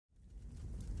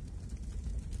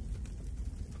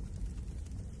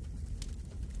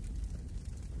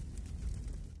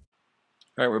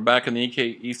All right, we're back in the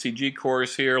ECG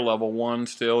course here, level 1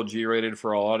 still, G-rated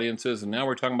for all audiences, and now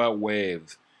we're talking about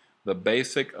waves, the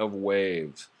basic of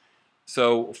waves.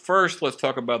 So first, let's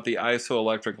talk about the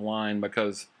isoelectric line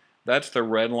because that's the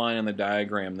red line in the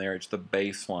diagram there. It's the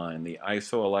baseline, the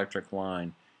isoelectric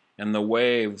line, and the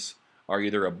waves are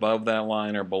either above that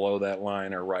line or below that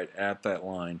line or right at that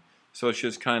line. So it's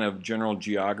just kind of general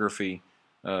geography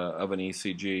of an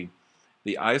ECG.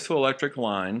 The isoelectric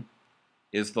line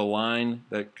is the line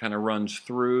that kind of runs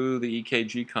through the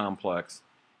EKG complex.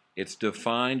 It's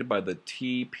defined by the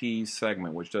TP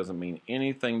segment, which doesn't mean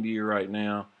anything to you right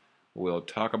now. We'll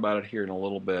talk about it here in a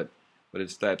little bit, but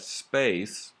it's that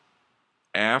space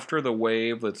after the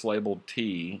wave that's labeled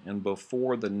T and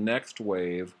before the next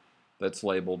wave that's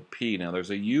labeled P. Now there's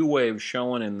a U wave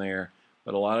showing in there,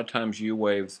 but a lot of times U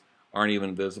waves aren't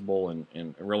even visible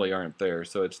and really aren't there.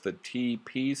 So it's the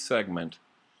TP segment.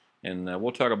 And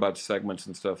we'll talk about segments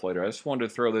and stuff later. I just wanted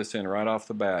to throw this in right off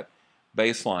the bat.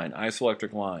 Baseline,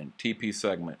 isoelectric line, TP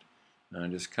segment.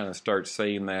 And just kind of start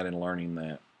saying that and learning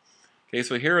that. Okay,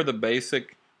 so here are the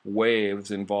basic waves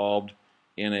involved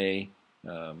in a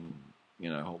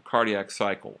cardiac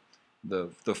cycle.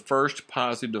 The first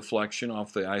positive deflection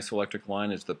off the isoelectric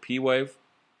line is the P wave.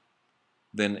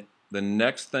 Then the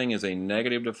next thing is a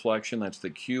negative deflection. That's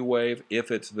the Q wave if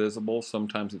it's visible.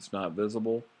 Sometimes it's not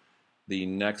visible. The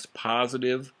next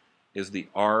positive is the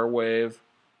R wave,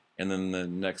 and then the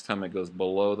next time it goes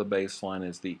below the baseline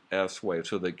is the S wave.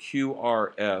 So the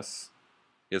QRS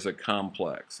is a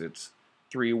complex. It's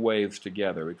three waves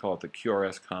together. We call it the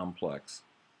QRS complex.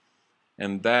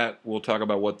 And that, we'll talk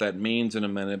about what that means in a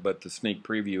minute, but the sneak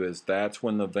preview is that's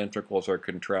when the ventricles are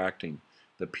contracting.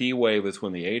 The P wave is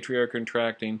when the atria are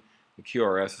contracting. The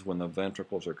QRS is when the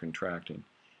ventricles are contracting.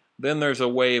 Then there's a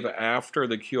wave after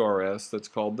the QRS that's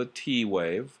called the T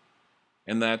wave,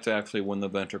 and that's actually when the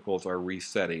ventricles are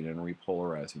resetting and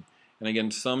repolarizing. And again,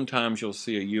 sometimes you'll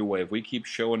see a U wave. We keep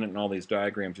showing it in all these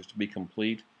diagrams just to be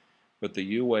complete, but the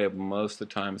U wave most of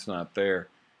the time is not there.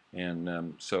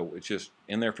 And so it's just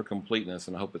in there for completeness,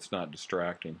 and I hope it's not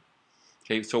distracting.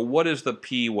 Okay, so what is the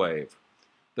P wave?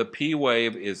 The P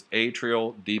wave is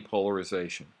atrial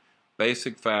depolarization.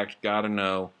 Basic fact, gotta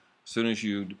know. As soon as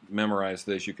you memorize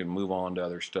this, you can move on to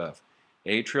other stuff.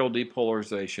 Atrial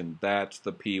depolarization, that's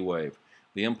the P wave.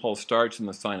 The impulse starts in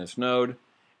the sinus node,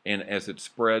 and as it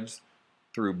spreads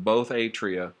through both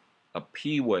atria, a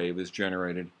P wave is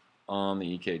generated on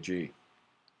the EKG.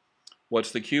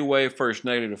 What's the Q wave? First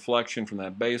negative deflection from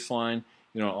that baseline.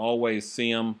 You don't always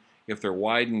see them. If they're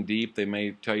wide and deep, they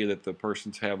may tell you that the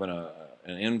person's having an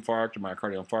infarct, a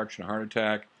myocardial infarction, a heart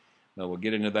attack. Now, we'll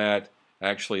get into that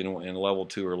actually in level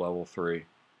 2 or level 3.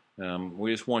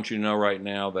 We just want you to know right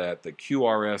now that the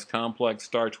QRS complex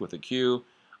starts with a Q.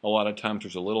 A lot of times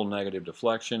there's a little negative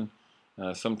deflection.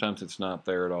 Sometimes it's not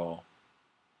there at all.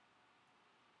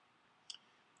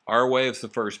 R wave is the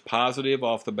first positive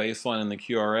off the baseline in the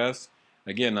QRS.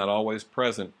 Again, not always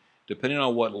present. Depending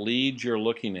on what lead you're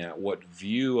looking at, what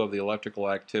view of the electrical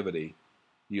activity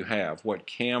you have, what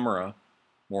camera,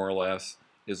 more or less,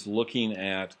 is looking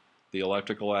at the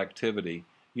electrical activity,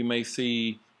 you may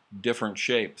see different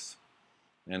shapes.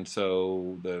 And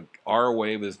so the R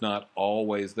wave is not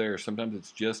always there. Sometimes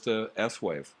it's just a S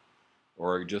wave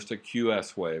or just a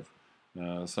QS wave,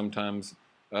 sometimes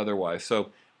otherwise.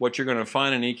 So what you're going to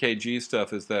find in EKG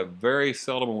stuff is that very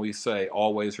seldom we say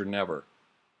always or never.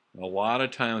 A lot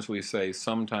of times we say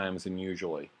sometimes and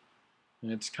usually. And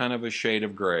it's kind of a shade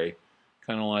of gray,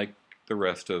 kind of like the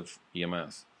rest of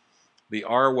EMS. The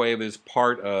R wave is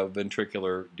part of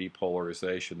ventricular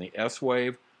depolarization. The S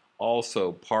wave,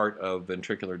 also part of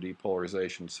ventricular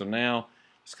depolarization. So now,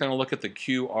 just kind of look at the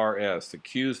QRS. The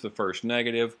Q is the first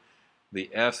negative. The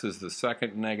S is the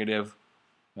second negative.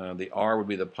 The R would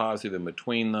be the positive in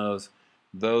between those.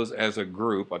 Those as a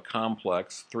group, a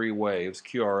complex, three waves,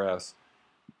 QRS,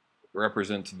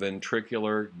 represents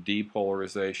ventricular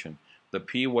depolarization. The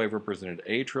P wave represented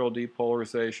atrial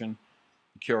depolarization.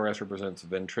 QRS represents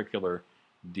ventricular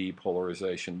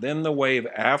depolarization. Then the wave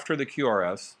after the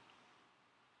QRS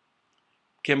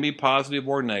can be positive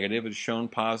or negative. It's shown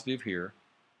positive here.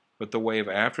 But the wave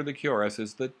after the QRS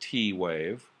is the T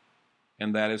wave,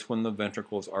 and that is when the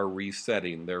ventricles are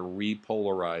resetting. They're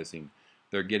repolarizing.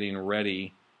 They're getting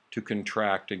ready to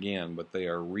contract again, but they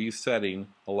are resetting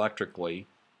electrically,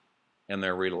 and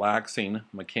they're relaxing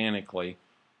mechanically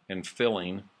and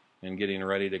filling and getting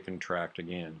ready to contract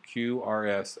again. Q, R,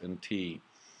 S, and T.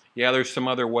 Yeah, there's some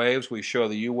other waves. We show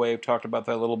the U wave, talked about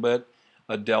that a little bit.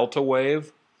 A delta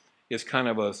wave is kind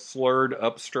of a slurred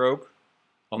upstroke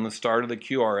on the start of the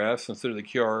QRS. Instead of the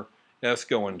QRS S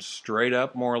going straight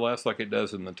up more or less like it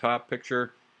does in the top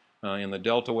picture. In the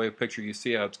delta wave picture, you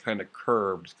see how it's kind of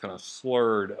curved, it's kind of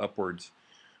slurred upwards.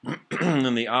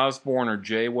 And the Osborne or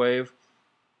J wave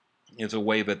is a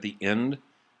wave at the end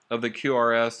of the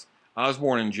QRS.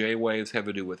 Osborne and J waves have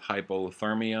to do with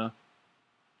hypothermia.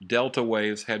 Delta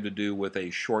waves have to do with a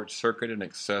short circuit and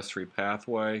accessory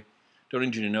pathway. Don't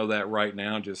need you to know that right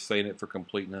now, just saying it for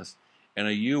completeness. And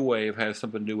a U wave has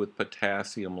something to do with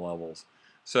potassium levels.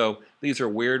 So these are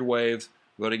weird waves,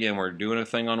 but again, we're doing a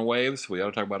thing on waves. We ought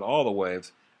to talk about all the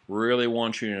waves. Really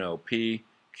want you to know P,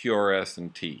 QRS,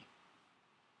 and T.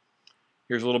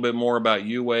 Here's a little bit more about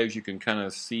U waves. You can kind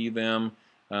of see them.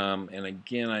 And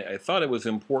again, I thought it was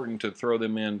important to throw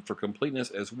them in for completeness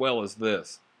as well as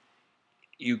this.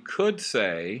 You could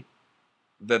say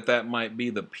that that might be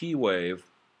the P wave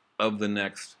of the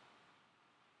next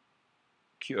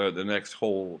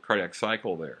whole cardiac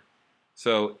cycle there.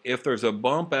 So if there's a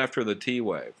bump after the T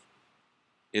wave,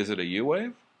 is it a U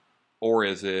wave or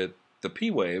is it the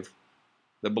P wave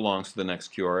that belongs to the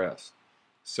next QRS?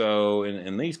 So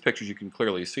in these pictures you can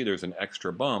clearly see there's an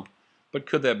extra bump, but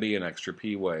could that be an extra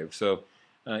P wave? So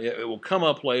it will come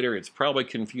up later. It's probably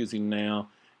confusing now.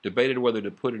 Debated whether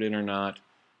to put it in or not.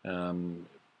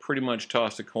 Pretty much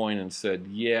tossed a coin and said,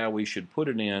 yeah, we should put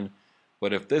it in,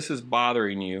 but if this is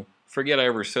bothering you, forget I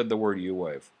ever said the word U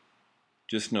wave.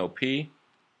 Just know P,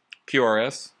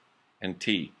 QRS, and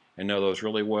T, and know those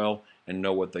really well and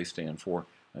know what they stand for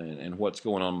and what's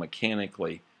going on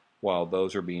mechanically while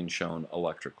those are being shown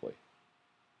electrically.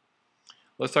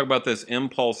 Let's talk about this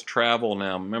impulse travel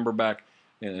now. Remember back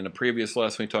in a previous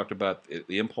lesson we talked about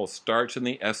the impulse starts in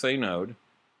the SA node.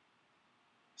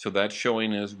 So that's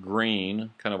showing as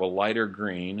green, kind of a lighter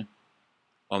green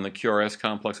on the QRS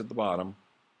complex at the bottom.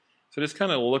 So just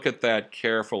kind of look at that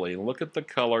carefully. Look at the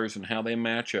colors and how they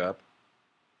match up.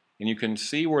 And you can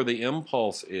see where the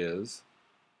impulse is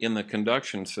in the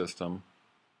conduction system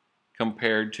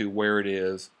compared to where it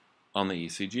is on the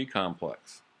ECG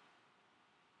complex.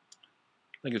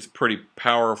 I think it's a pretty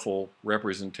powerful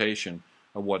representation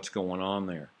of what's going on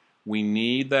there. We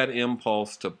need that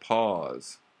impulse to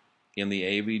pause in the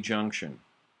AV junction.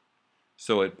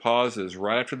 So it pauses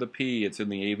right after the P, it's in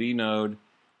the AV node,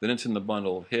 then it's in the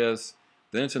bundle His,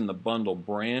 then it's in the bundle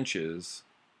branches,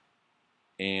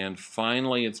 and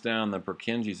finally it's down the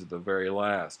Purkinje's at the very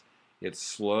last. It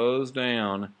slows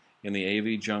down in the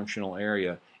AV junctional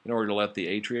area in order to let the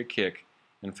atria kick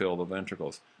and fill the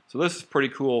ventricles. So this is a pretty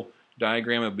cool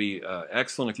diagram. It would be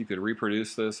excellent if you could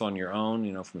reproduce this on your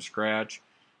own, from scratch,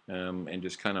 and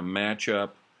just kind of match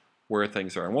up where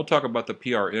things are. And we'll talk about the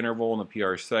PR interval and the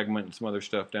PR segment and some other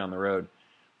stuff down the road.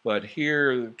 But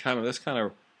here, this kind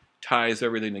of ties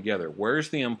everything together. Where's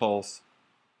the impulse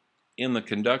in the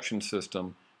conduction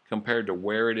system compared to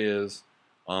where it is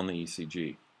on the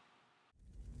ECG?